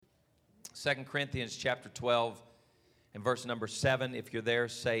2 Corinthians chapter 12 and verse number 7. If you're there,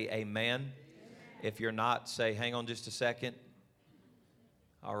 say amen. Amen. If you're not, say hang on just a second.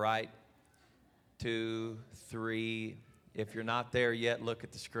 All right. 2, 3. If you're not there yet, look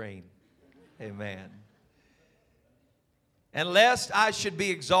at the screen. Amen. And lest I should be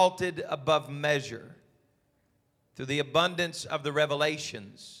exalted above measure through the abundance of the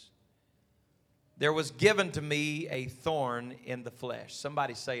revelations, there was given to me a thorn in the flesh.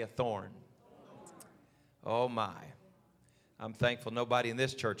 Somebody say a thorn. Oh my. I'm thankful nobody in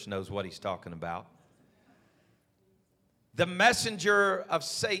this church knows what he's talking about. The messenger of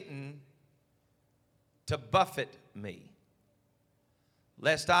Satan to buffet me,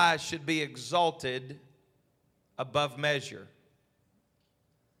 lest I should be exalted above measure.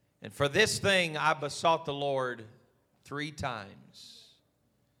 And for this thing I besought the Lord 3 times,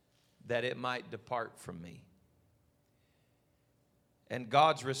 that it might depart from me. And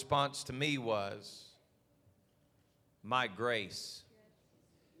God's response to me was, my grace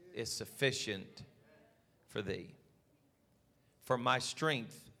is sufficient for thee. For my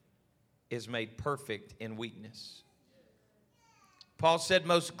strength is made perfect in weakness. Paul said,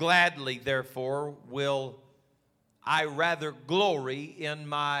 most gladly, therefore, will I rather glory in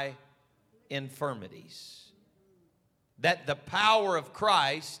my infirmities, that the power of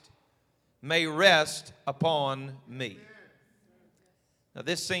Christ may rest upon me. Now,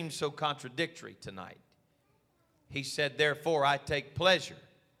 this seems so contradictory tonight. He said, therefore, I take pleasure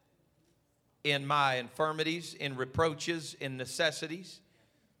in my infirmities, in reproaches, in necessities,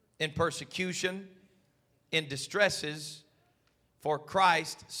 in persecution, in distresses, for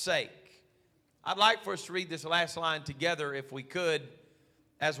Christ's sake. I'd like for us to read this last line together, if we could,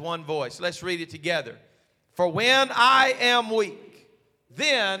 as one voice. Let's read it together. For when I am weak,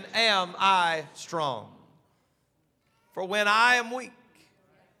 then am I strong. For when I am weak,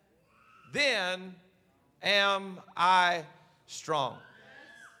 then am I strong.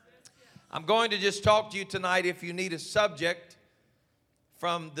 I'm going to just talk to you tonight, if you need a subject,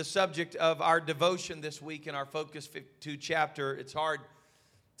 from the subject of our devotion this week in our Focus 52 chapter. It's hard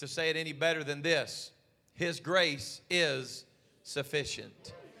to say it any better than this. His grace is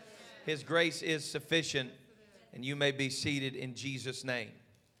sufficient. His grace is sufficient. And you may be seated in Jesus' name.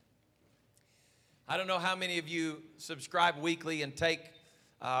 I don't know how many of you subscribe weekly and take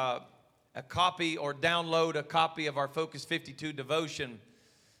a copy or download a copy of our Focus 52 devotion,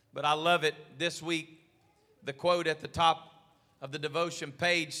 but I love it. This week, the quote at the top of the devotion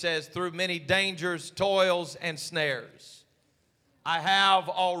page says, through many dangers, toils, and snares, I have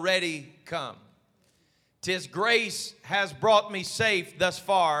already come. 'Tis grace has brought me safe thus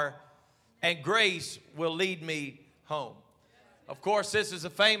far, and grace will lead me home. Of course, this is a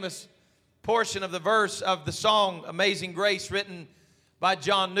famous portion of the verse of the song Amazing Grace, written by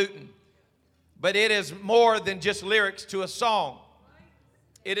John Newton. But it is more than just lyrics to a song.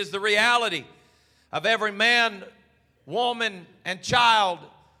 It is the reality of every man, woman, and child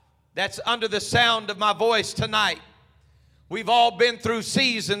that's under the sound of my voice tonight. We've all been through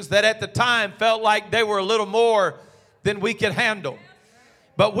seasons that at the time felt like they were a little more than we could handle.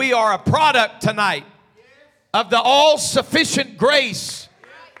 But we are a product tonight of the all-sufficient grace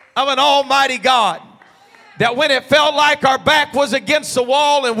of an almighty God. That when it felt like our back was against the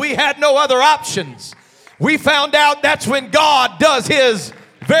wall and we had no other options, we found out that's when God does His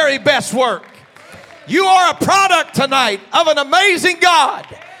very best work. You are a product tonight of an amazing God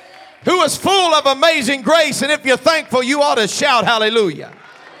who is full of amazing grace. And if you're thankful, you ought to shout hallelujah.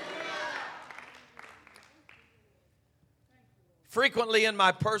 Frequently in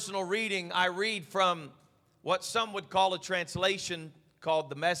my personal reading, I read from what some would call a translation called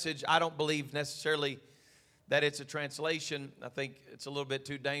The Message. I don't believe necessarily that it's a translation. I think it's a little bit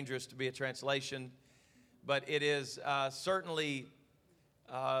too dangerous to be a translation. But it is certainly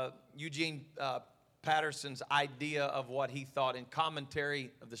Eugene Patterson's idea of what he thought in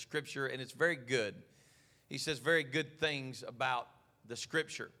commentary of the Scripture, and it's very good. He says very good things about the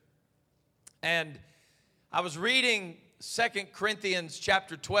Scripture. And I was reading 2 Corinthians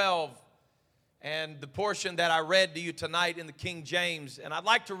chapter 12, and the portion that I read to you tonight in the King James, and I'd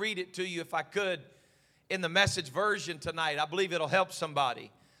like to read it to you if I could in the Message version tonight. I believe it'll help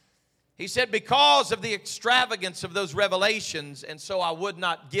somebody. He said, because of the extravagance of those revelations, and so I would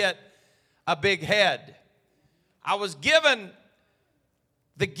not get a big head, I was given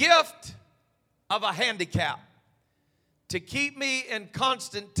the gift of a handicap to keep me in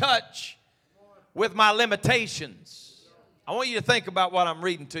constant touch with my limitations. I want you to think about what I'm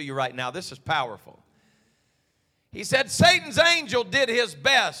reading to you right now. This is powerful. He said, Satan's angel did his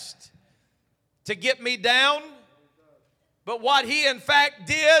best to get me down But what he in fact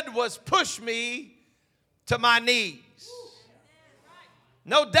did was push me to my knees.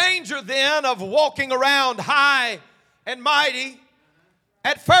 No danger then of walking around high and mighty.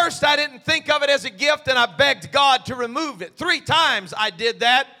 At first I didn't think of it as a gift, and I begged God to remove it. 3 times I did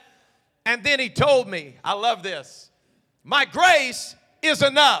that, and then he told me, I love this, my grace is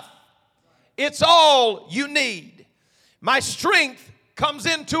enough. It's all you need. My strength comes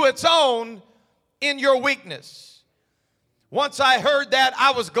into its own in your weakness. Once I heard that,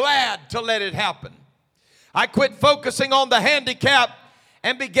 I was glad to let it happen. I quit focusing on the handicap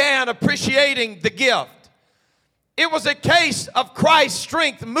and began appreciating the gift. It was a case of Christ's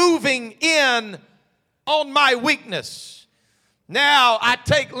strength moving in on my weakness. Now I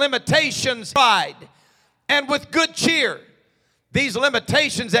take limitations pride and with good cheer. These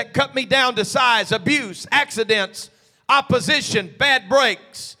limitations that cut me down to size, abuse, accidents, opposition, bad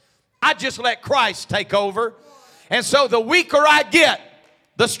breaks, I just let Christ take over. And so the weaker I get,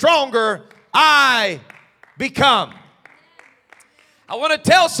 the stronger I become. I want to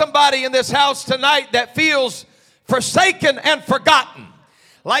tell somebody in this house tonight that feels forsaken and forgotten.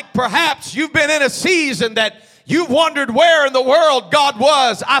 Like perhaps you've been in a season that you've wondered where in the world God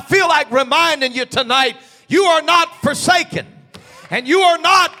was. I feel like reminding you tonight, you are not forsaken and you are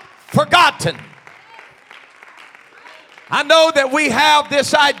not forgotten. I know that we have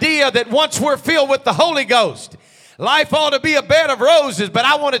this idea that once we're filled with the Holy Ghost, life ought to be a bed of roses, but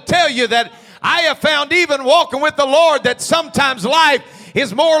I want to tell you that I have found even walking with the Lord that sometimes life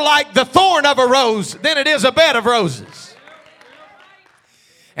is more like the thorn of a rose than it is a bed of roses.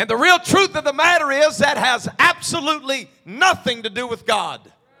 And the real truth of the matter is that has absolutely nothing to do with God.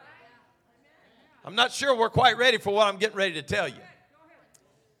 I'm not sure we're quite ready for what I'm getting ready to tell you.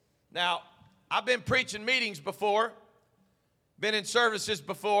 Now, I've been preaching meetings before, been in services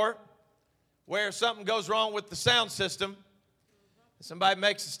before, where something goes wrong with the sound system. Somebody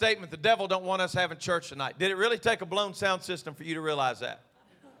makes a statement, the devil don't want us having church tonight. Did it really take a blown sound system for you to realize that?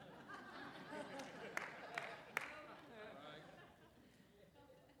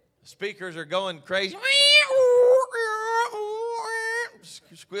 The speakers are going crazy,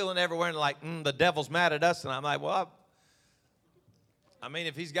 squealing everywhere, and like, the devil's mad at us. And I'm like, well, I mean,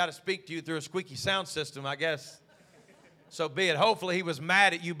 if he's got to speak to you through a squeaky sound system, I guess so be it. Hopefully he was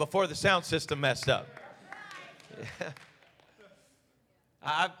mad at you before the sound system messed up. Yeah.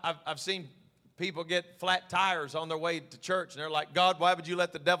 I've seen people get flat tires on their way to church, and they're like, God, why would you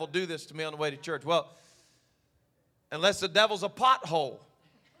let the devil do this to me on the way to church? Well, unless the devil's a pothole.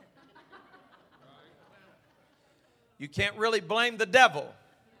 You can't really blame the devil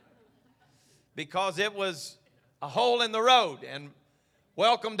because it was a hole in the road. And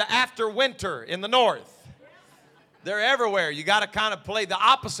welcome to after winter in the north. They're everywhere. You got to kind of play the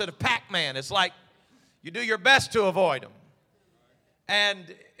opposite of Pac-Man. It's like you do your best to avoid them.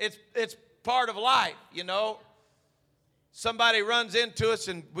 And it's part of life, you know. Somebody runs into us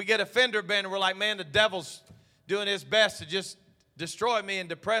and we get a fender bender and we're like, man, the devil's doing his best to just destroy me and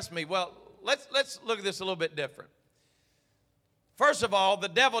depress me. Well, let's look at this a little bit different. First of all, the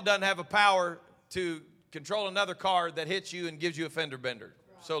devil doesn't have a power to control another car that hits you and gives you a fender bender.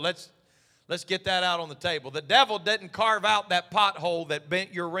 So let's get that out on the table. The devil didn't carve out that pothole that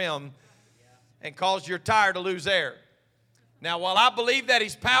bent your rim and caused your tire to lose air. Now, while I believe that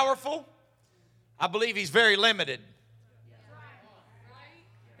he's powerful, I believe he's very limited.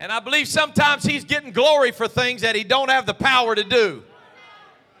 And I believe sometimes he's getting glory for things that he don't have the power to do.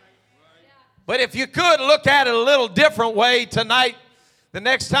 But if you could look at it a little different way tonight, the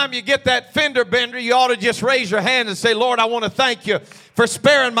next time you get that fender bender, you ought to just raise your hand and say, Lord, I want to thank you for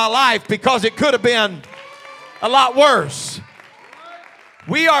sparing my life because it could have been a lot worse.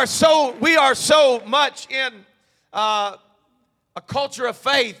 We are so much in a culture of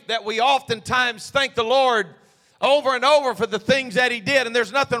faith that we oftentimes thank the Lord over and over for the things that he did. And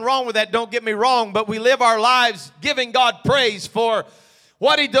there's nothing wrong with that, don't get me wrong, but we live our lives giving God praise for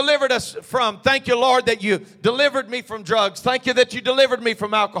what he delivered us from. Thank you, Lord, that you delivered me from drugs. Thank you that you delivered me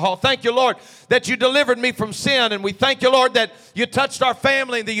from alcohol. Thank you, Lord, that you delivered me from sin. And we thank you, Lord, that you touched our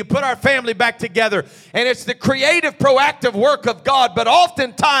family and that you put our family back together. And it's the creative, proactive work of God. But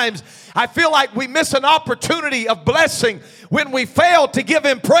oftentimes, I feel like we miss an opportunity of blessing when we fail to give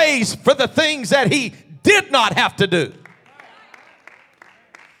him praise for the things that he did not have to do.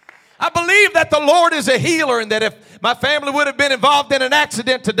 I believe that the Lord is a healer and that if my family would have been involved in an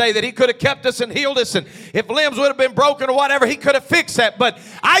accident today, that he could have kept us and healed us. And if limbs would have been broken or whatever, he could have fixed that. But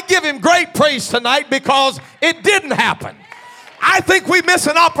I give him great praise tonight because it didn't happen. I think we miss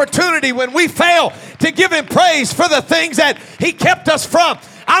an opportunity when we fail to give him praise for the things that he kept us from.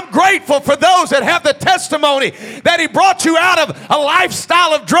 I'm grateful for those that have the testimony that He brought you out of a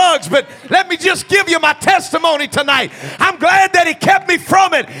lifestyle of drugs. But let me just give you my testimony tonight. I'm glad that He kept me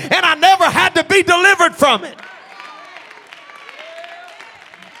from it, and I never had to be delivered from it.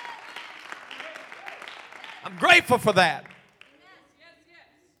 I'm grateful for that.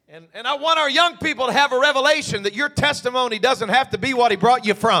 And I want our young people to have a revelation that your testimony doesn't have to be what He brought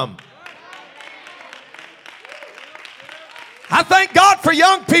you from. I thank God for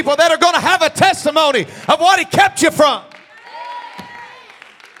young people that are going to have a testimony of what He kept you from.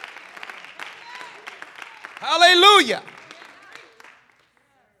 Hallelujah.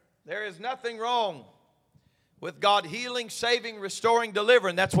 There is nothing wrong with God healing, saving, restoring,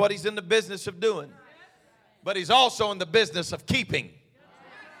 delivering. That's what He's in the business of doing. But He's also in the business of keeping.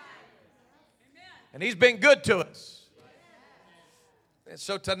 And He's been good to us. And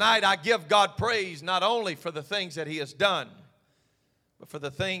so tonight I give God praise not only for the things that He has done, but for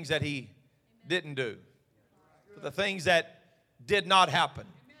the things that He didn't do. For the things that did not happen.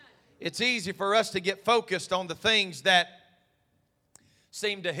 It's easy for us to get focused on the things that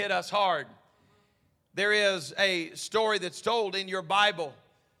seem to hit us hard. There is a story that's told in your Bible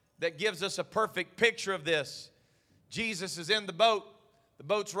that gives us a perfect picture of this. Jesus is in the boat. The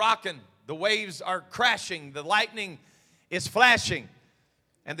boat's rocking. The waves are crashing. The lightning is flashing.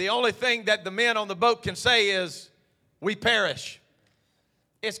 And the only thing that the men on the boat can say is, we perish.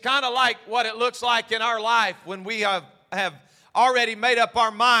 It's kind of like what it looks like in our life when we have already made up our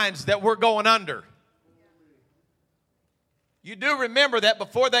minds that we're going under. You do remember that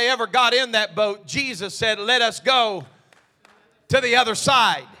before they ever got in that boat, Jesus said, let us go to the other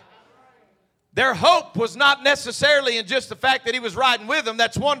side. Their hope was not necessarily in just the fact that He was riding with them.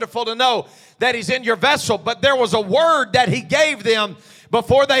 That's wonderful to know that He's in your vessel. But there was a word that He gave them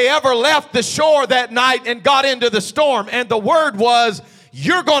before they ever left the shore that night and got into the storm. And the word was,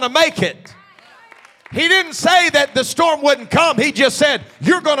 you're going to make it. He didn't say that the storm wouldn't come. He just said,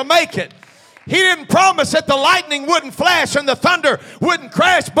 you're going to make it. He didn't promise that the lightning wouldn't flash and the thunder wouldn't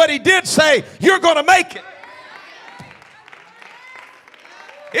crash. But He did say, you're going to make it.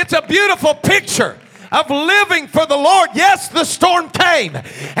 It's a beautiful picture of living for the Lord. Yes, the storm came.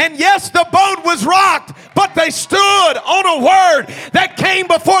 And yes, the boat was rocked. But they stood on a word that came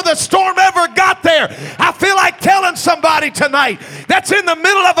before the storm ever got there. I feel like telling somebody tonight that's in the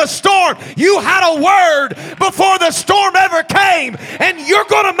middle of a storm, you had a word before the storm ever came. And you're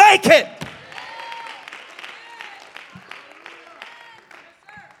going to make it.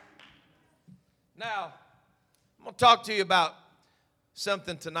 Now, I'm going to talk to you about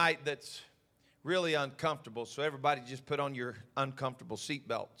something tonight that's really uncomfortable. So everybody just put on your uncomfortable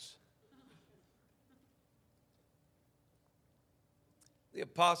seatbelts. The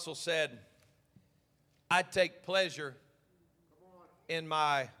apostle said, I take pleasure in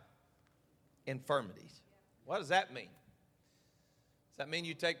my infirmities. What does that mean? Does that mean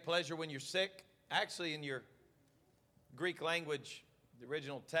you take pleasure when you're sick? Actually, in your Greek language, the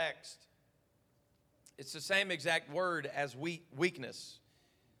original text, it's the same exact word as weakness,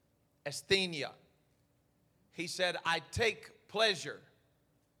 asthenia. He said, I take pleasure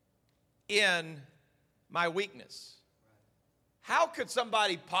in my weakness. How could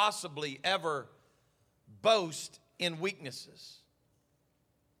somebody possibly ever boast in weaknesses?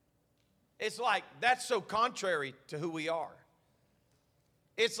 It's like, that's so contrary to who we are.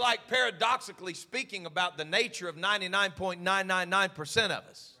 It's like paradoxically speaking about the nature of 99.999% of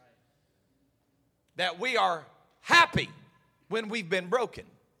us. That we are happy when we've been broken.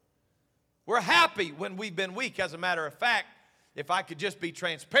 We're happy when we've been weak. As a matter of fact, if I could just be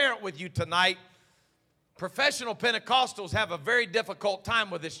transparent with you tonight, professional Pentecostals have a very difficult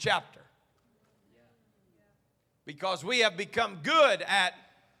time with this chapter. Because we have become good at,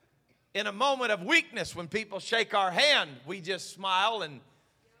 in a moment of weakness, when people shake our hand, we just smile and,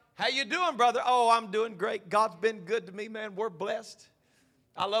 how you doing, brother? Oh, I'm doing great. God's been good to me, man. We're blessed.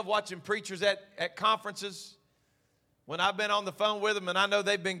 I love watching preachers at conferences. When I've been on the phone with them and I know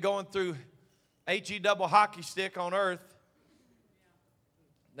they've been going through HE double hockey stick on earth.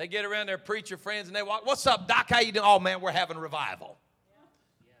 They get around their preacher friends and they walk, what's up, Doc? How you doing? Oh, man, we're having revival.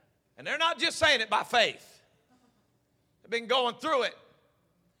 And they're not just saying it by faith. They've been going through it.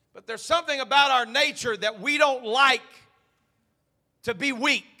 But there's something about our nature that we don't like to be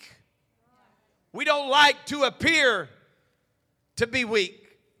weak. We don't like to appear to be weak.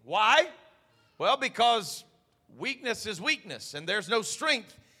 Why? Well, because weakness is weakness, and there's no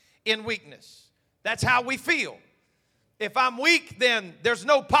strength in weakness. That's how we feel. If I'm weak, then there's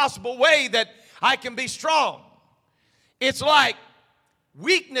no possible way that I can be strong. It's like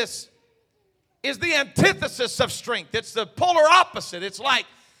weakness is the antithesis of strength. It's the polar opposite. It's like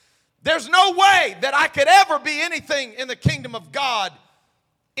There's no way that I could ever be anything in the kingdom of God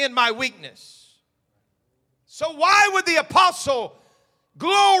in my weakness. So why would the apostle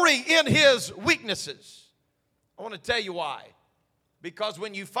glory in his weaknesses? I want to tell you why. Because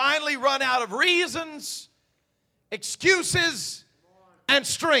when you finally run out of reasons, excuses, and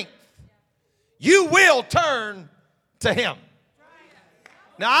strength, you will turn to him.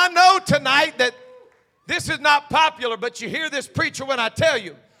 Now, I know tonight that this is not popular, but you hear this preacher when I tell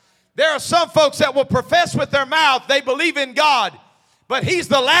you, there are some folks that will profess with their mouth they believe in God, but he's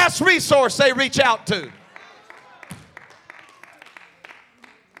the last resource they reach out to.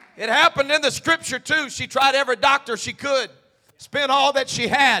 It happened in the scripture too. She tried every doctor she could, spent all that she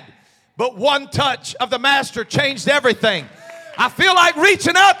had, but one touch of the master changed everything. I feel like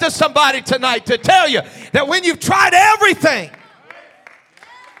reaching out to somebody tonight to tell you that when you've tried everything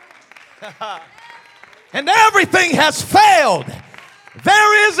and everything has failed,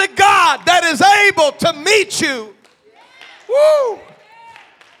 there is a God that is able to meet you. Woo!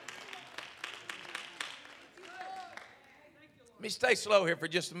 Let me stay slow here for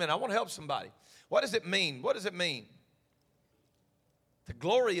just a minute. I want to help somebody. What does it mean? What does it mean to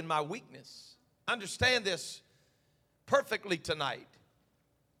glory in my weakness? Understand this perfectly tonight.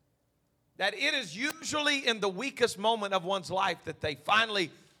 That it is usually in the weakest moment of one's life that they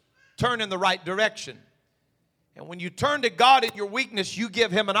finally turn in the right direction. And when you turn to God in your weakness, you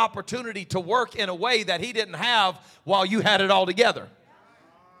give him an opportunity to work in a way that he didn't have while you had it all together.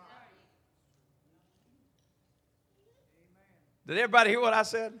 Did everybody hear what I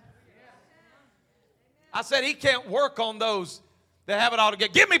said? I said he can't work on those that have it all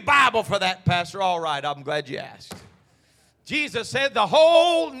together. Give me Bible for that, Pastor. All right, I'm glad you asked. Jesus said the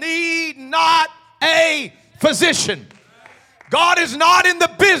whole need not a physician. God is not in the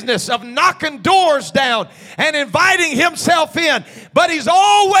business of knocking doors down and inviting himself in. But he's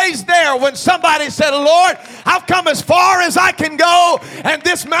always there when somebody said, Lord, I've come as far as I can go, and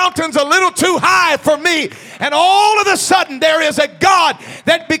this mountain's a little too high for me. And all of a sudden, there is a God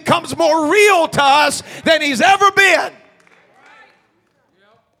that becomes more real to us than he's ever been.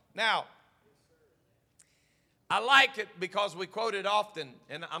 Now, I like it because we quote it often,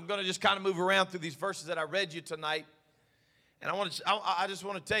 and I'm going to just kind of move around through these verses that I read you tonight. And I just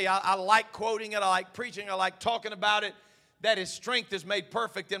want to tell you, I like quoting it, I like preaching, I like talking about it, that his strength is made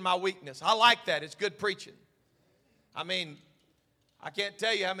perfect in my weakness. I like that. It's good preaching. I mean, I can't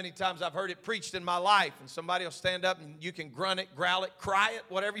tell you how many times I've heard it preached in my life, and somebody will stand up and you can grunt it, growl it, cry it,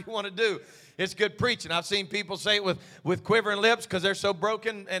 whatever you want to do. It's good preaching. I've seen people say it with quivering lips because they're so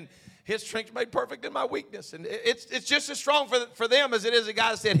broken, and his strength made perfect in my weakness. And it's just as strong for them as it is a guy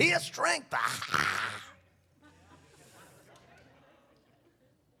that said, his strength.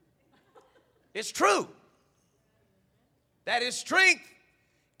 It's true that his strength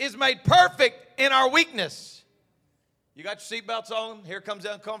is made perfect in our weakness. You got your seatbelts on? Here comes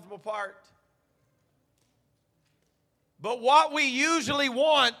the uncomfortable part. But what we usually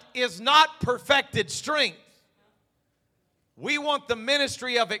want is not perfected strength. We want the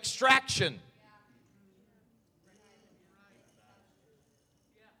ministry of extraction.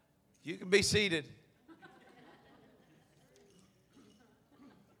 You can be seated.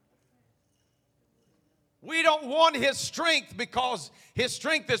 We don't want his strength because his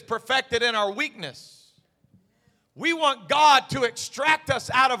strength is perfected in our weakness. We want God to extract us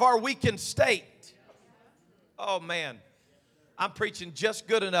out of our weakened state. Oh, man. I'm preaching just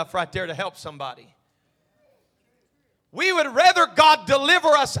good enough right there to help somebody. We would rather God deliver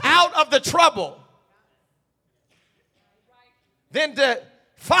us out of the trouble than to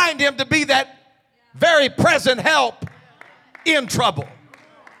find him to be that very present help in trouble.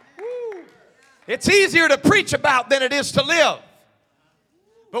 It's easier to preach about than it is to live.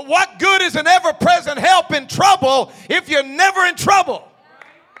 But what good is an ever-present help in trouble if you're never in trouble?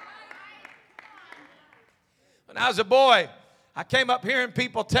 When I was a boy, I came up hearing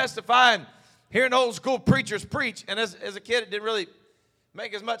people testify and hearing old school preachers preach. And as a kid, it didn't really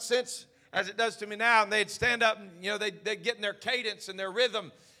make as much sense as it does to me now. And they'd stand up and, they'd get in their cadence and their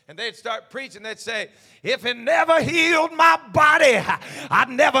rhythm. And they'd start preaching. They'd say, if he never healed my body, I'd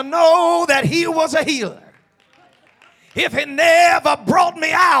never know that he was a healer. If he never brought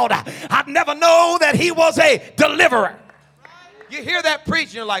me out, I'd never know that he was a deliverer. You hear that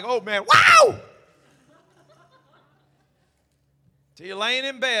preaching, you're like, oh man, wow! Till you're laying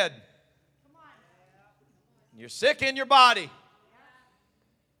in bed. You're sick in your body.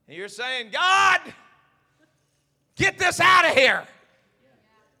 And you're saying, God, get this out of here.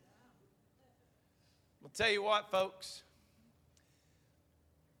 Tell you what, folks,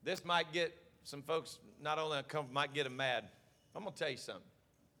 this might get some folks not only uncomfortable, might get them mad. I'm going to tell you something.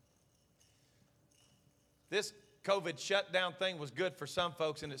 This COVID shutdown thing was good for some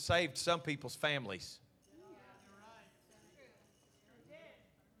folks, and it saved some people's families.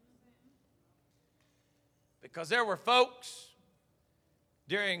 Because there were folks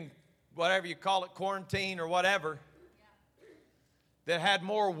during whatever you call it, quarantine or whatever, that had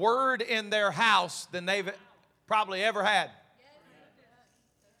more word in their house than they've probably ever had.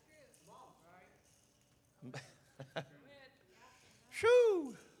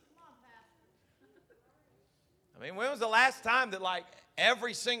 Shoo. I mean, when was the last time that, like,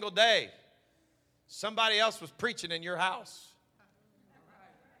 every single day somebody else was preaching in your house?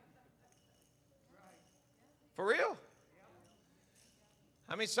 For real?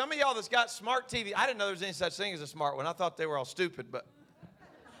 I mean, some of y'all that's got smart TV, I didn't know there was any such thing as a smart one. I thought they were all stupid, but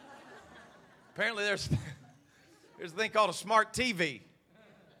apparently there's a thing called a smart TV.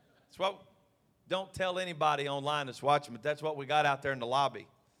 It's what, don't tell anybody online that's watching, but that's what we got out there in the lobby.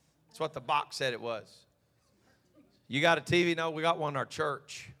 That's what the box said it was. You got a TV? No, we got one in our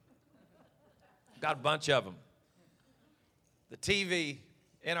church. Got a bunch of them. The TV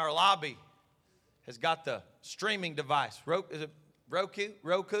in our lobby has got the streaming device. Is it Roku?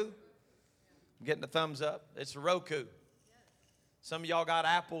 I'm getting the thumbs up. It's a Roku. Some of y'all got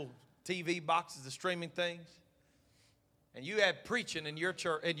Apple TV boxes, the streaming things. And you have preaching in your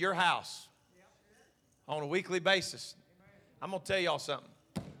church, in your house on a weekly basis. I'm going to tell y'all something.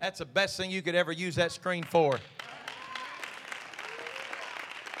 That's the best thing you could ever use that screen for.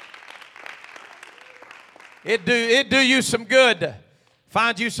 It do you some good.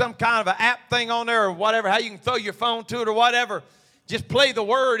 Find you some kind of an app thing on there or whatever, how you can throw your phone to it or whatever. Just play the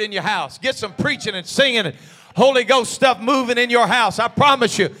word in your house. Get some preaching and singing and Holy Ghost stuff moving in your house. I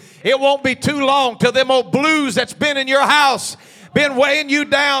promise you, it won't be too long till them old blues that's been in your house, been weighing you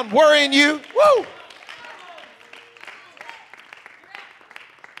down, worrying you. Woo!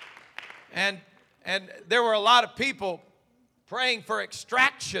 And there were a lot of people praying for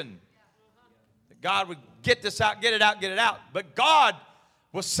extraction. That God would get this out, get it out, get it out. But God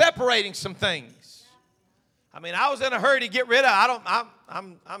was separating some things. I mean, I was in a hurry to get rid of.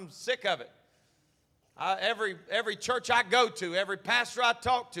 I'm sick of it. Every church I go to, every pastor I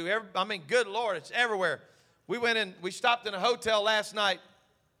talk to, good Lord, it's everywhere. We stopped in a hotel last night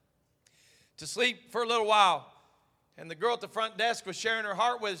to sleep for a little while. And the girl at the front desk was sharing her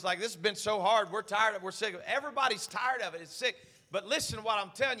heart with us, like, this has been so hard. We're tired of it. We're sick of it. Everybody's tired of it. It's sick. But listen to what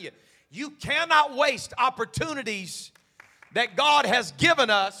I'm telling you. You cannot waste opportunities that God has given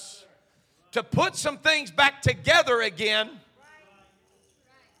us to put some things back together again.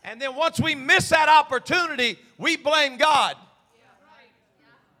 And then once we miss that opportunity, we blame God.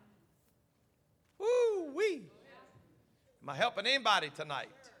 Woo-wee. Am I helping anybody tonight?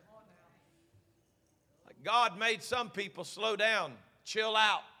 God made some people slow down, chill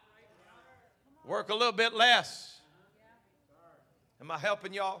out, work a little bit less. Am I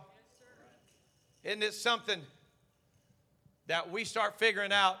helping y'all? Isn't it something that we start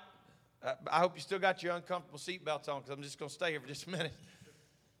figuring out? I hope you still got your uncomfortable seatbelts on, because I'm just going to stay here for just a minute.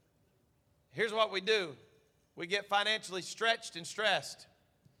 Here's what we do. We get financially stretched and stressed.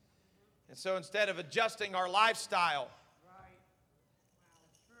 And so instead of adjusting our lifestyle,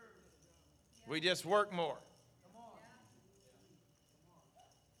 we just work more.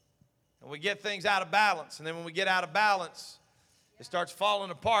 And we get things out of balance. And then when we get out of balance, it starts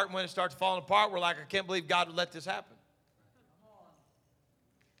falling apart. And when it starts falling apart, we're like, I can't believe God would let this happen.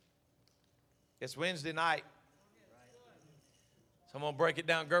 It's Wednesday night. So I'm going to break it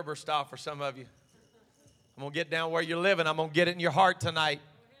down Gerber style for some of you. I'm going to get down where you're living. I'm going to get it in your heart tonight.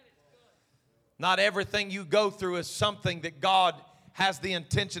 Not everything you go through is something that God has the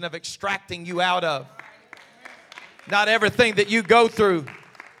intention of extracting you out of. Not everything that you go through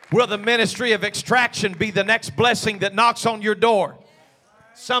will the ministry of extraction be the next blessing that knocks on your door.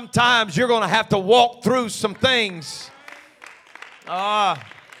 Sometimes you're going to have to walk through some things.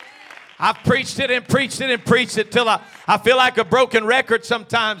 I've preached it and preached it and preached it till I feel like a broken record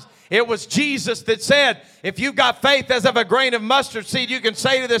sometimes. It was Jesus that said, if you've got faith as of a grain of mustard seed, you can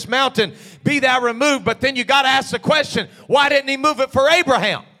say to this mountain, be thou removed. But then you got to ask the question, why didn't he move it for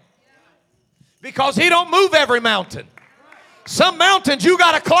Abraham? Because he don't move every mountain. Some mountains you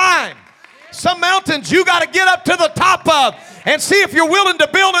got to climb. Some mountains you got to get up to the top of and see if you're willing to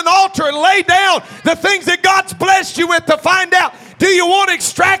build an altar and lay down the things that God's blessed you with to find out, do you want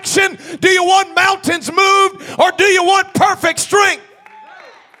extraction? Do you want mountains moved? Or do you want perfect strength?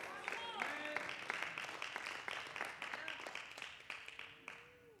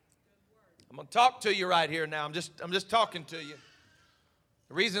 I'm going to talk to you right here now. I'm just talking to you.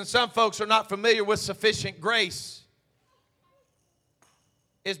 The reason some folks are not familiar with sufficient grace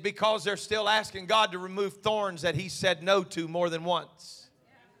is because they're still asking God to remove thorns that He said no to more than once.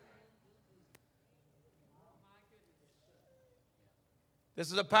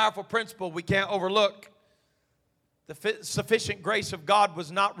 This is a powerful principle we can't overlook. The sufficient grace of God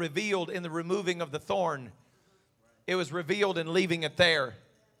was not revealed in the removing of the thorn. It was revealed in leaving it there.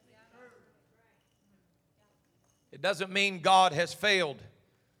 It doesn't mean God has failed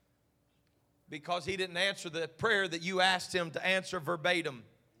because He didn't answer the prayer that you asked Him to answer verbatim.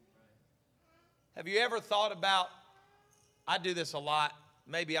 Have you ever thought about, I do this a lot,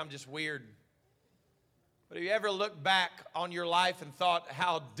 maybe I'm just weird, but have you ever looked back on your life and thought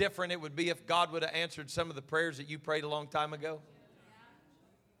how different it would be if God would have answered some of the prayers that you prayed a long time ago?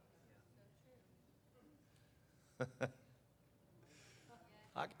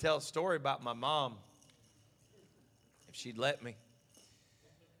 I could tell a story about my mom, if she'd let me.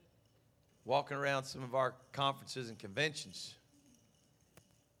 Walking around some of our conferences and conventions,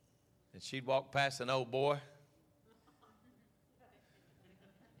 and she'd walk past an old boy.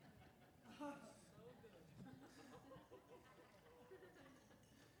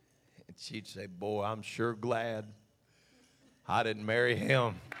 And she'd say, "Boy, I'm sure glad I didn't marry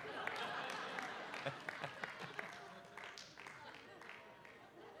him."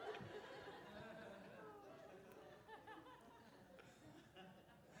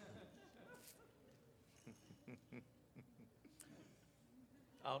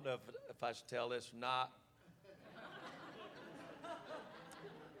 I don't know if I should tell this or not.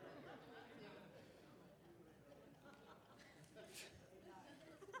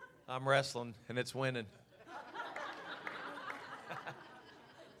 I'm wrestling, and it's winning.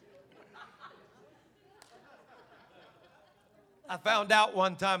 I found out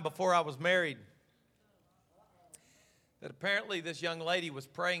one time before I was married that apparently this young lady was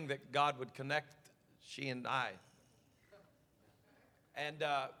praying that God would connect she and I. And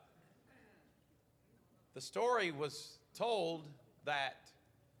the story was told that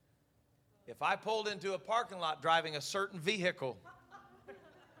if I pulled into a parking lot driving a certain vehicle,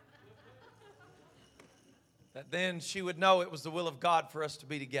 that then she would know it was the will of God for us to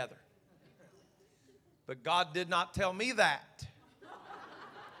be together. But God did not tell me that.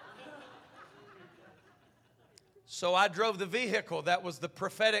 So I drove the vehicle that was the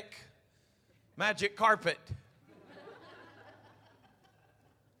prophetic magic carpet.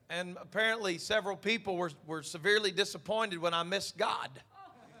 And apparently several people were severely disappointed when I missed God.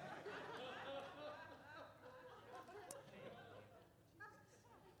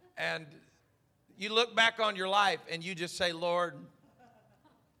 And you look back on your life and you just say, "Lord,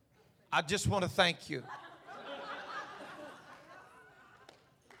 I just want to thank you."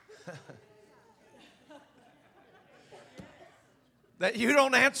 That you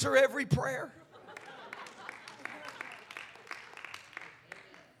don't answer every prayer.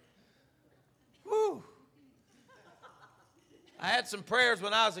 Whew. I had some prayers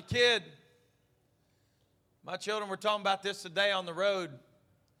when I was a kid. My children were talking about this today on the road.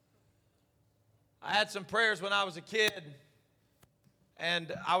 I had some prayers when I was a kid,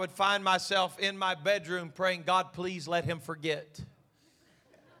 and I would find myself in my bedroom praying, "God, please let him forget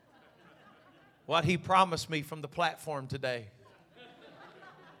what he promised me from the platform today."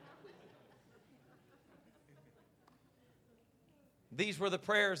 These were the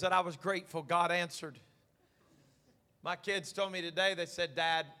prayers that I was grateful God answered. My kids told me today, they said,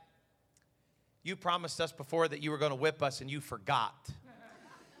 "Dad, you promised us before that you were going to whip us and you forgot."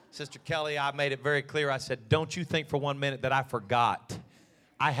 Sister Kelly, I made it very clear. I said, "Don't you think for 1 minute that I forgot.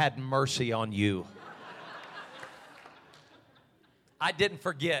 I had mercy on you." I didn't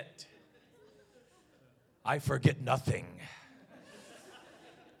forget. I forget nothing.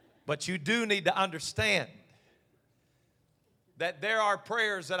 But you do need to understand that there are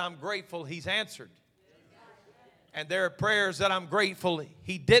prayers that I'm grateful He's answered. And there are prayers that I'm grateful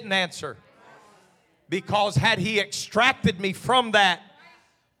He didn't answer. Because had He extracted me from that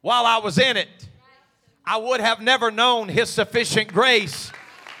while I was in it, I would have never known His sufficient grace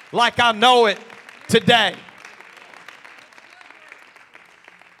like I know it today.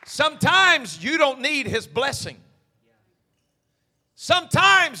 Sometimes you don't need His blessing.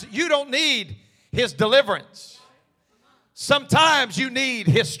 Sometimes you don't need His deliverance. Sometimes you need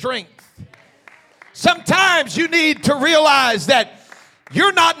His strength. Sometimes you need to realize that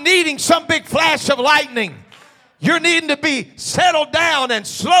you're not needing some big flash of lightning. You're needing to be settled down and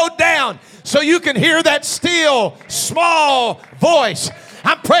slowed down so you can hear that still, small voice.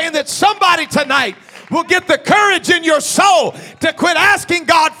 I'm praying that somebody tonight will get the courage in your soul to quit asking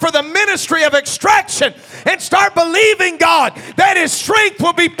God for the ministry of extraction and start believing God that His strength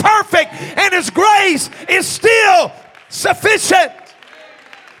will be perfect and His grace is still sufficient.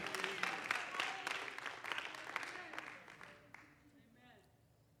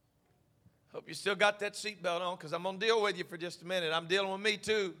 Hope you still got that seatbelt on, because I'm going to deal with you for just a minute. I'm dealing with me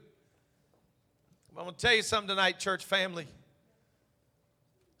too. I'm going to tell you something tonight, church family.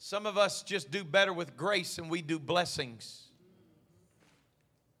 Some of us just do better with grace than we do blessings.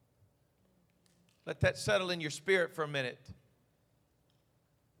 Let that settle in your spirit for a minute.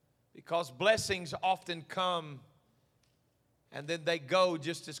 Because blessings often come and then they go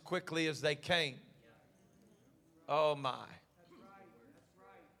just as quickly as they came. Oh my.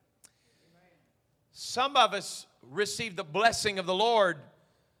 Some of us receive the blessing of the Lord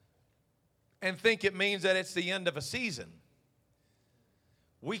and think it means that it's the end of a season.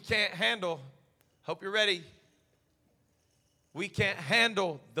 We can't handle, hope you're ready, we can't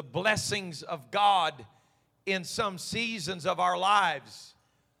handle the blessings of God in some seasons of our lives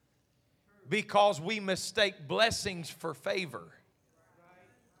because we mistake blessings for favor.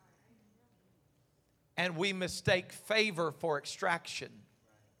 And we mistake favor for extraction.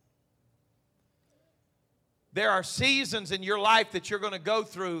 There are seasons in your life that you're going to go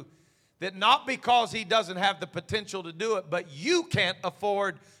through that not because He doesn't have the potential to do it, but you can't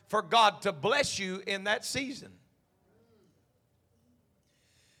afford for God to bless you in that season.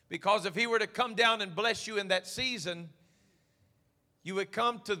 Because if He were to come down and bless you in that season, you would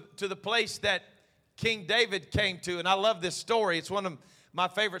come to the place that King David came to. And I love this story. It's one of my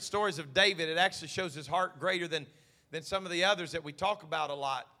favorite stories of David. It actually shows his heart greater than some of the others that we talk about a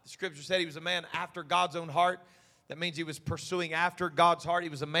lot. The scripture said he was a man after God's own heart. That means he was pursuing after God's heart. He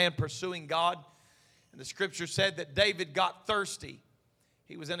was a man pursuing God. And the scripture said that David got thirsty.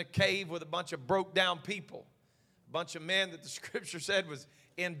 He was in a cave with a bunch of broke down people. A bunch of men that the scripture said was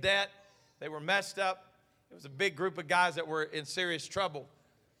in debt. They were messed up. It was a big group of guys that were in serious trouble.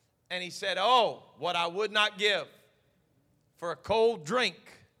 And he said, oh, what I would not give for a cold drink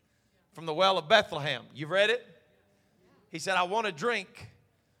from the well of Bethlehem. You've read it? He said, I want a drink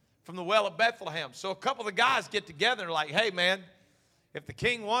from the well of Bethlehem. So a couple of the guys get together and are like, hey, man, if the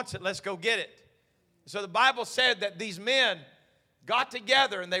king wants it, let's go get it. So the Bible said that these men got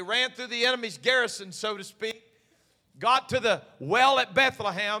together and they ran through the enemy's garrison, so to speak, got to the well at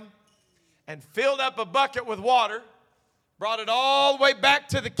Bethlehem and filled up a bucket with water, brought it all the way back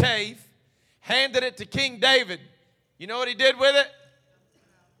to the cave, handed it to King David. You know what he did with it?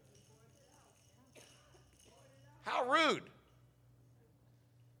 How rude.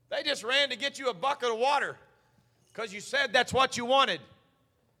 They just ran to get you a bucket of water because you said that's what you wanted.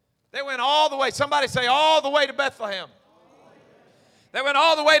 They went all the way. Somebody say all the way to Bethlehem. They went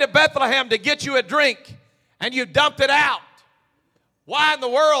all the way to Bethlehem to get you a drink, and you dumped it out. Why in the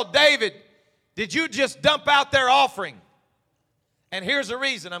world, David, did you just dump out their offering? And here's the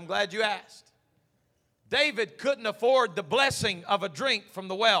reason. I'm glad you asked. David couldn't afford the blessing of a drink from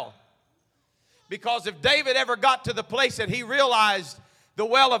the well. Because if David ever got to the place that he realized the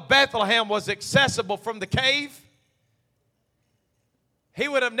well of Bethlehem was accessible from the cave, he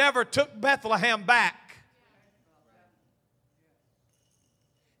would have never took Bethlehem back.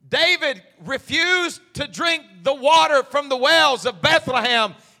 David refused to drink the water from the wells of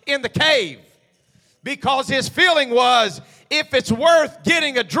Bethlehem in the cave because his feeling was, if it's worth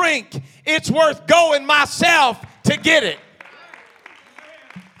getting a drink, it's worth going myself to get it.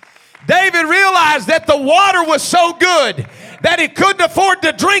 David realized that the water was so good that he couldn't afford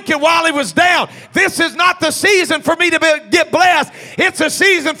to drink it while he was down. This is not the season for me to get blessed. It's a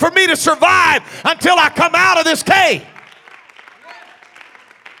season for me to survive until I come out of this cave.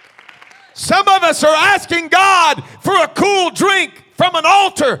 Some of us are asking God for a cool drink from an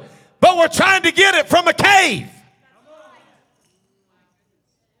altar, but we're trying to get it from a cave.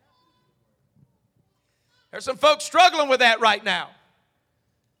 There's some folks struggling with that right now.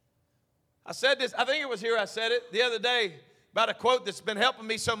 I said this, I think it was here I said it the other day about a quote that's been helping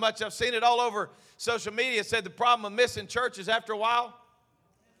me so much. I've seen it all over social media. It said the problem of missing church is after a while,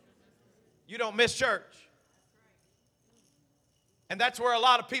 you don't miss church. And that's where a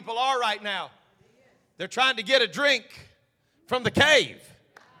lot of people are right now. They're trying to get a drink from the cave.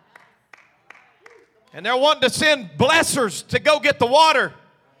 And they're wanting to send blessers to go get the water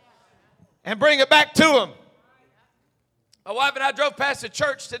and bring it back to them. My wife and I drove past a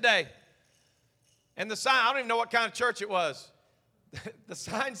church today. And the sign, I don't even know what kind of church it was. The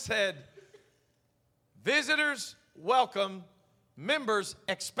sign said, visitors welcome, members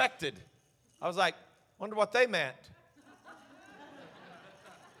expected. I was like, wonder what they meant.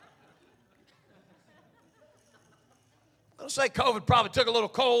 I'll say COVID probably took a little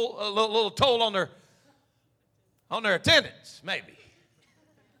toll on their attendance, maybe.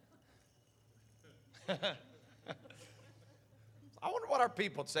 I wonder what our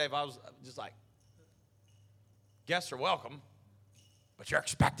people would say if I was just like, guests are welcome, but you're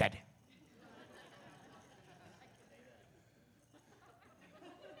expected.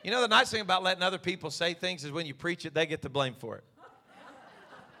 You know, the nice thing about letting other people say things is when you preach it, they get the blame for it.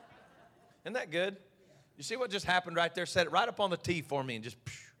 Isn't that good? You see what just happened right there? Set it right up on the tee for me and just...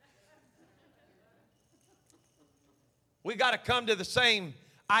 We got to come to the same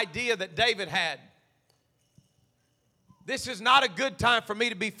idea that David had. This is not a good time for me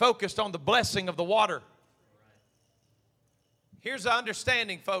to be focused on the blessing of the water. Here's the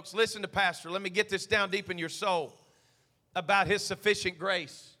understanding, folks. Listen to Pastor. Let me get this down deep in your soul about his sufficient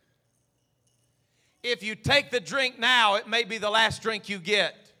grace. If you take the drink now, it may be the last drink you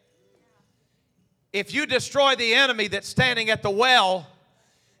get. If you destroy the enemy that's standing at the well,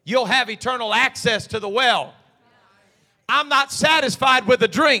 you'll have eternal access to the well. I'm not satisfied with the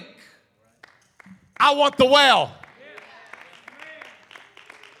drink. I want the well.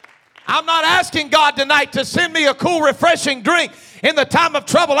 I'm not asking God tonight to send me a cool, refreshing drink in the time of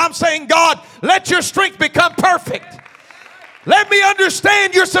trouble. I'm saying, God, let your strength become perfect. Let me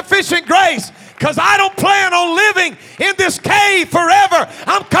understand your sufficient grace, because I don't plan on living in this cave forever.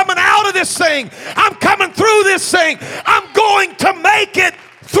 I'm coming out of this thing. I'm coming through this thing. I'm going to make it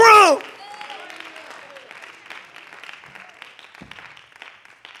through.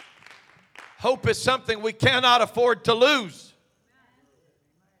 Hope is something we cannot afford to lose.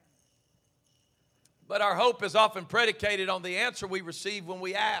 But our hope is often predicated on the answer we receive when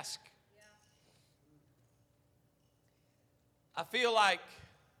we ask. I feel like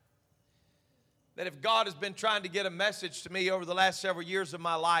that if God has been trying to get a message to me over the last several years of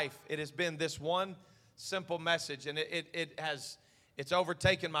my life, it has been this one simple message. And it's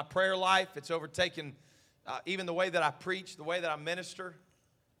overtaken my prayer life. It's overtaken even the way that I preach, the way that I minister.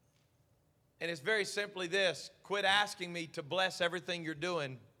 And it's very simply this: quit asking me to bless everything you're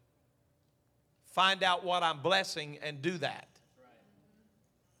doing. Find out what I'm blessing and do that.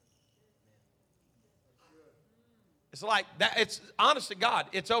 It's like that. It's honest to God,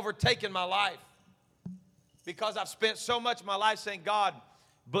 it's overtaken my life. Because I've spent so much of my life saying, God,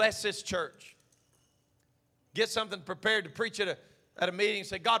 bless this church. Get something prepared to preach at a meeting and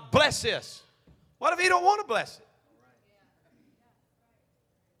say, God, bless this. What if he don't want to bless it?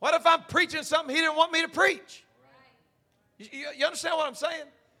 What if I'm preaching something he didn't want me to preach? You understand what I'm saying?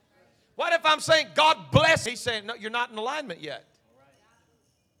 What if I'm saying, God bless? He's saying, no, you're not in alignment yet.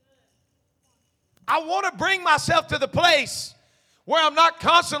 I want to bring myself to the place where I'm not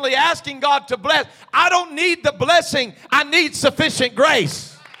constantly asking God to bless. I don't need the blessing. I need sufficient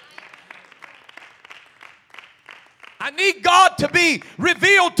grace. I need God to be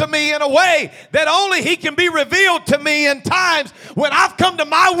revealed to me in a way that only he can be revealed to me in times when I've come to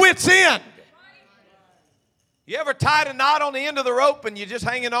my wit's end. You ever tied a knot on the end of the rope and you're just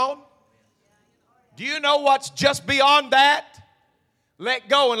hanging on? Do you know what's just beyond that? Let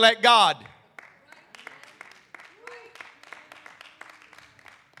go and let God.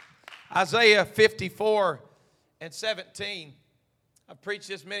 Isaiah 54 and 17. I've preached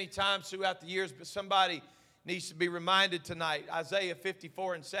this many times throughout the years, but somebody needs to be reminded tonight. Isaiah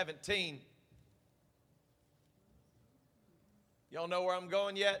 54 and 17. Y'all know where I'm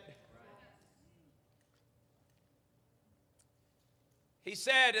going yet? He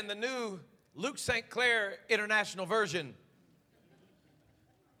said in the new Luke St. Clair International Version,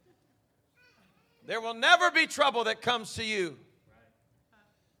 there will never be trouble that comes to you.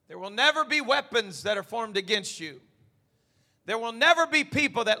 There will never be weapons that are formed against you. There will never be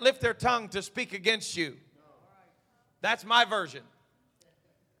people that lift their tongue to speak against you. That's my version.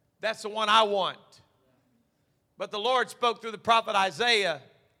 That's the one I want. But the Lord spoke through the prophet Isaiah,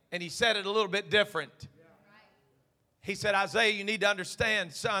 and he said it a little bit different. He said, Isaiah, you need to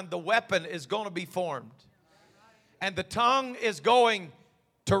understand, son, the weapon is going to be formed. And the tongue is going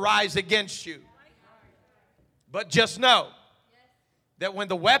to rise against you. But just know that when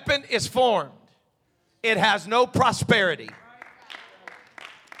the weapon is formed, it has no prosperity.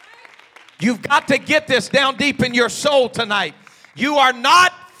 You've got to get this down deep in your soul tonight. You are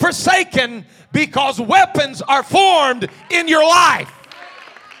not forsaken because weapons are formed in your life.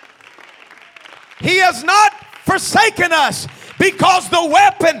 He has not forsaken us because the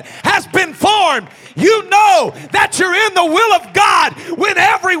weapon has been formed. You know that you're in the will of God when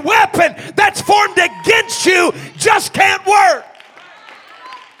every weapon that's formed against you just can't work.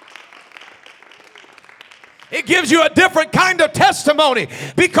 It gives you a different kind of testimony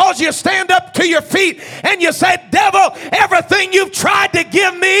because you stand up to your feet and you say, devil, everything you've tried to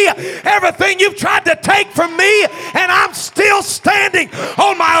give me, everything you've tried to take from me, and I'm still standing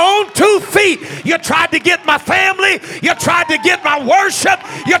on my own 2 feet. You tried to get my family. You tried to get my worship.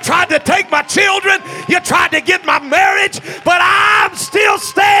 You tried to take my children. You tried to get my marriage, but I'm still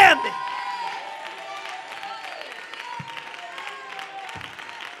standing.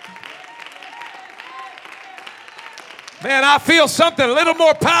 Man, I feel something a little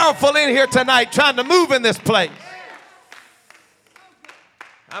more powerful in here tonight trying to move in this place.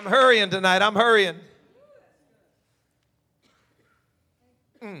 I'm hurrying tonight. I'm hurrying.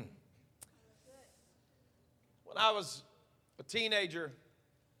 When I was a teenager, it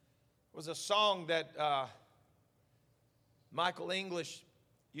was a song that Michael English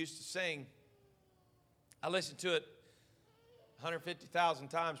used to sing. I listened to it 150,000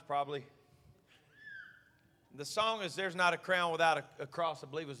 times probably. The song is "There's Not a Crown Without a Cross," I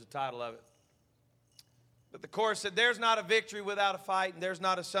believe was the title of it. But the chorus said, "There's not a victory without a fight, and there's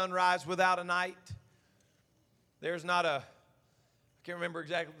not a sunrise without a night. There's not a," I can't remember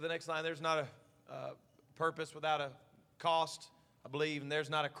exactly the next line, "there's not a purpose without a cost," I believe, "and there's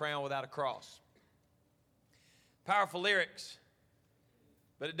not a crown without a cross." Powerful lyrics,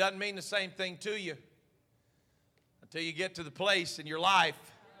 but it doesn't mean the same thing to you until you get to the place in your life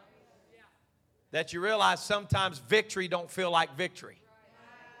that you realize sometimes victory don't feel like victory.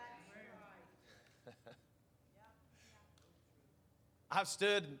 I've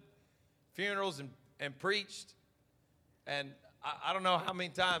stood in funerals and preached, and I don't know how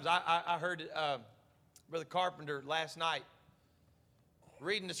many times I heard Brother Carpenter last night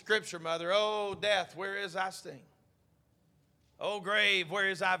reading the scripture, "Mother, oh death, where is thy sting? Oh grave, where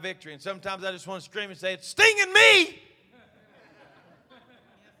is thy victory?" And sometimes I just want to scream and say, "It's stinging me!"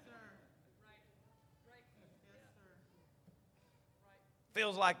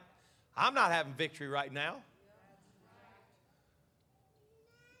 Feels like I'm not having victory right now.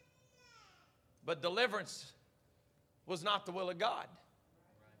 But deliverance was not the will of God.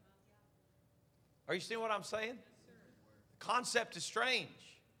 Are you seeing what I'm saying? The concept is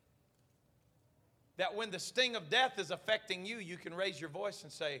strange. That when the sting of death is affecting you, you can raise your voice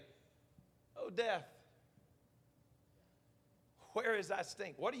and say, "Oh, death, where is thy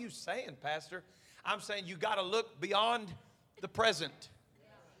sting?" What are you saying, Pastor? I'm saying you got to look beyond the present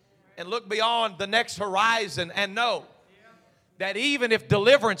and look beyond the next horizon and know that even if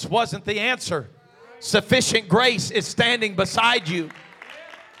deliverance wasn't the answer, sufficient grace is standing beside you.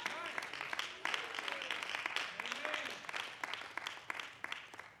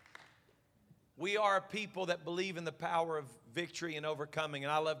 We are a people that believe in the power of victory and overcoming,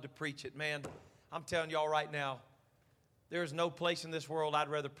 and I love to preach it. Man, I'm telling y'all right now, there is no place in this world I'd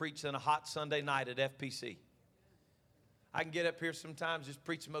rather preach than a hot Sunday night at FPC. I can get up here sometimes, just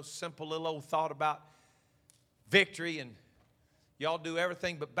preach the most simple little old thought about victory, and y'all do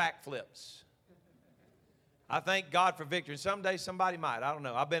everything but backflips. I thank God for victory. Someday somebody might. I don't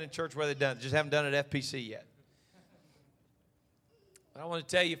know. I've been in church where they've done it. Just haven't done it at FPC yet. But I want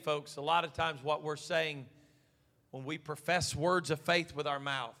to tell you, folks, a lot of times what we're saying when we profess words of faith with our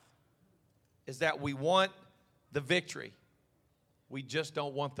mouth is that we want the victory. We just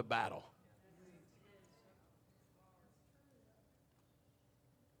don't want the battle.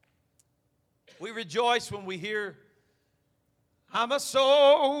 We rejoice when we hear, "I'm a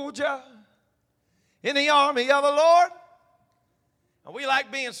soldier in the army of the Lord." And we like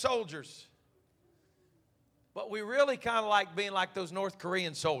being soldiers. But we really kind of like being like those North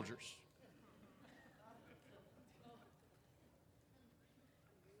Korean soldiers.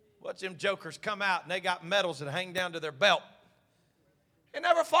 Watch them jokers come out and they got medals that hang down to their belt. They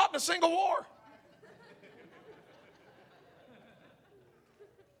never fought in a single war.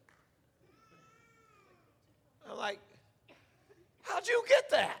 I'm like, how'd you get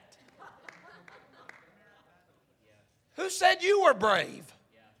that? Who said you were brave?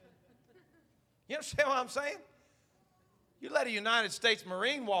 You understand what I'm saying? You let a United States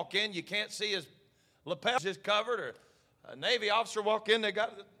Marine walk in, you can't see his lapels just covered, or a Navy officer walk in, they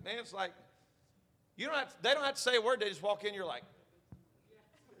got, man, it's like, they don't have to say a word, they just walk in, you're like,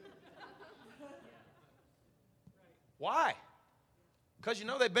 why? Because you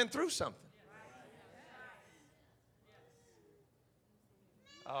know they've been through something.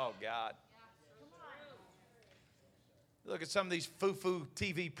 Oh, God. Look at some of these foo-foo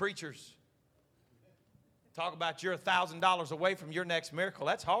TV preachers. Talk about you're $1,000 away from your next miracle.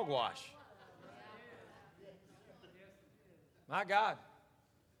 That's hogwash. My God.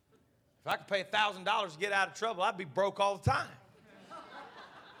 If I could pay $1,000 to get out of trouble, I'd be broke all the time.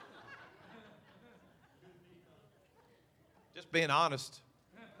 Just being honest.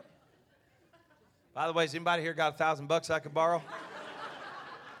 By the way, has anybody here got $1,000 I could borrow?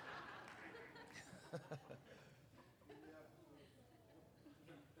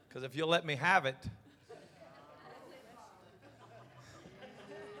 Because if you'll let me have it,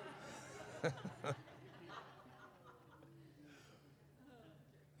 it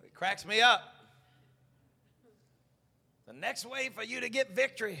cracks me up. The next way for you to get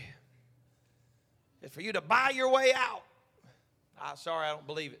victory is for you to buy your way out. Sorry, I don't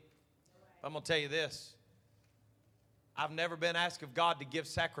believe it. I'm going to tell you this. I've never been asked of God to give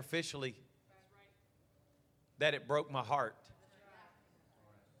sacrificially that it broke my heart.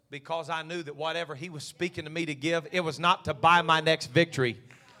 Because I knew that whatever He was speaking to me to give, it was not to buy my next victory.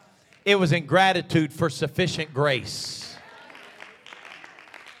 It was in gratitude for sufficient grace.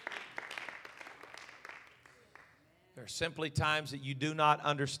 There are simply times that you do not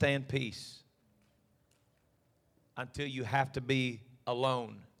understand peace until you have to be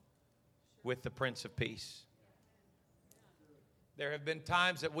alone with the Prince of Peace. There have been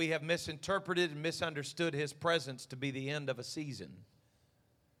times that we have misinterpreted and misunderstood His presence to be the end of a season,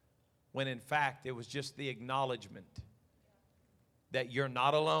 when in fact it was just the acknowledgement that you're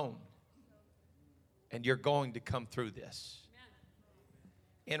not alone and you're going to come through this.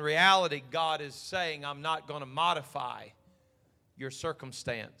 In reality, God is saying, I'm not going to modify your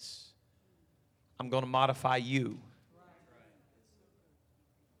circumstance. I'm going to modify you.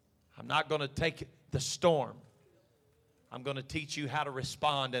 I'm not going to take the storm. I'm going to teach you how to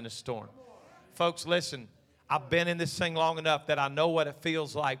respond in a storm. Folks, listen. I've been in this thing long enough that I know what it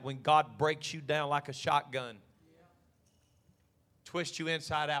feels like when God breaks you down like a shotgun. Twist you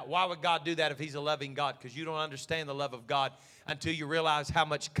inside out. Why would God do that if He's a loving God? Because you don't understand the love of God until you realize how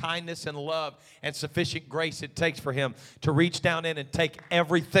much kindness and love and sufficient grace it takes for Him to reach down in and take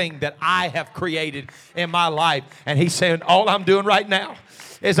everything that I have created in my life. And He's saying, all I'm doing right now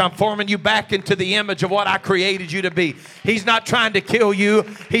is I'm forming you back into the image of what I created you to be. He's not trying to kill you.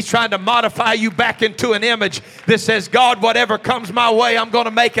 He's trying to modify you back into an image that says, God, whatever comes my way, I'm going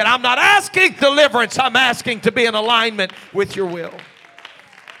to make it. I'm not asking deliverance. I'm asking to be in alignment with your will.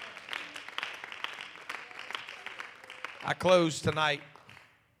 I close tonight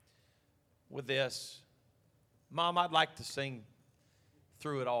with this. Mom, I'd like to sing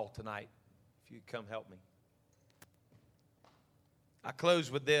through it all tonight. If you'd come help me. I close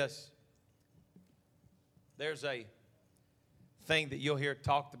with this. There's a thing that you'll hear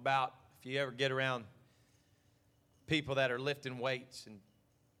talked about if you ever get around people that are lifting weights. And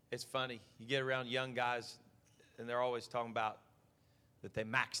it's funny. You get around young guys, and they're always talking about that they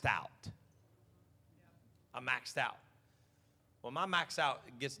maxed out. I maxed out. Well, my max out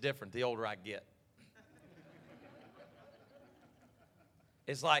gets different the older I get.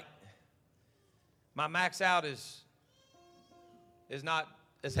 It's like my max out is not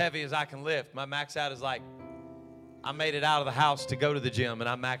as heavy as I can lift. My max out is like I made it out of the house to go to the gym and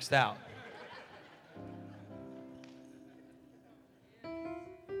I maxed out.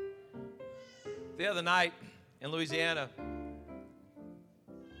 The other night in Louisiana,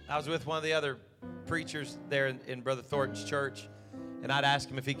 I was with one of the other preachers there in Brother Thornton's church, and I'd asked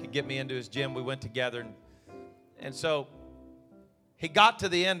him if he could get me into his gym. We went together, and so he got to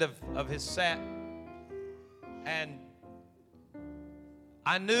the end of his set, and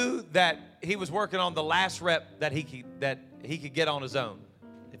I knew that he was working on the last rep that he could get on his own.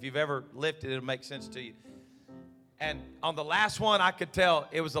 If you've ever lifted, it'll make sense to you. And on the last one, I could tell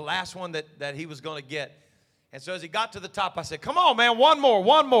it was the last one that he was going to get. And so as he got to the top, I said, come on, man, one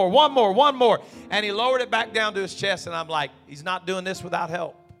more. And he lowered it back down to his chest, and I'm like, he's not doing this without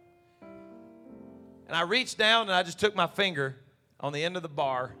help. And I reached down, and I just took my finger on the end of the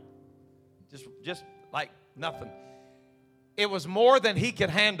bar, just like nothing. It was more than he could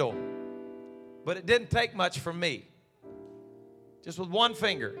handle, but it didn't take much from me. Just with one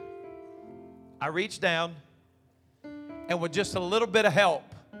finger, I reached down, and with just a little bit of help,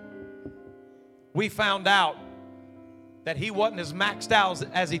 we found out that he wasn't as maxed out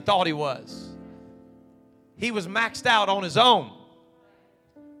as he thought he was. He was maxed out on his own.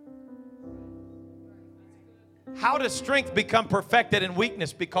 How does strength become perfected in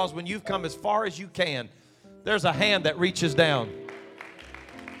weakness? Because when you've come as far as you can, there's a hand that reaches down.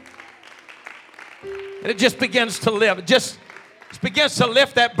 And it just begins to live. It just begins to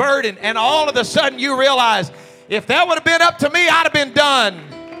lift that burden. And all of a sudden you realize, if that would have been up to me, I'd have been done.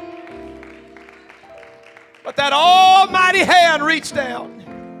 But that almighty hand reached down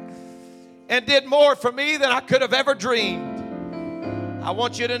and did more for me than I could have ever dreamed. I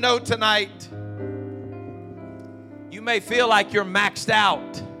want you to know tonight, you may feel like you're maxed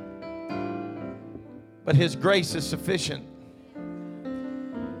out, but His grace is sufficient.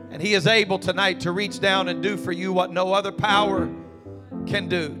 And He is able tonight to reach down and do for you what no other power can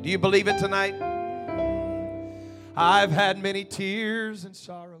do. Do you believe it tonight? I've had many tears and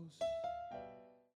sorrows.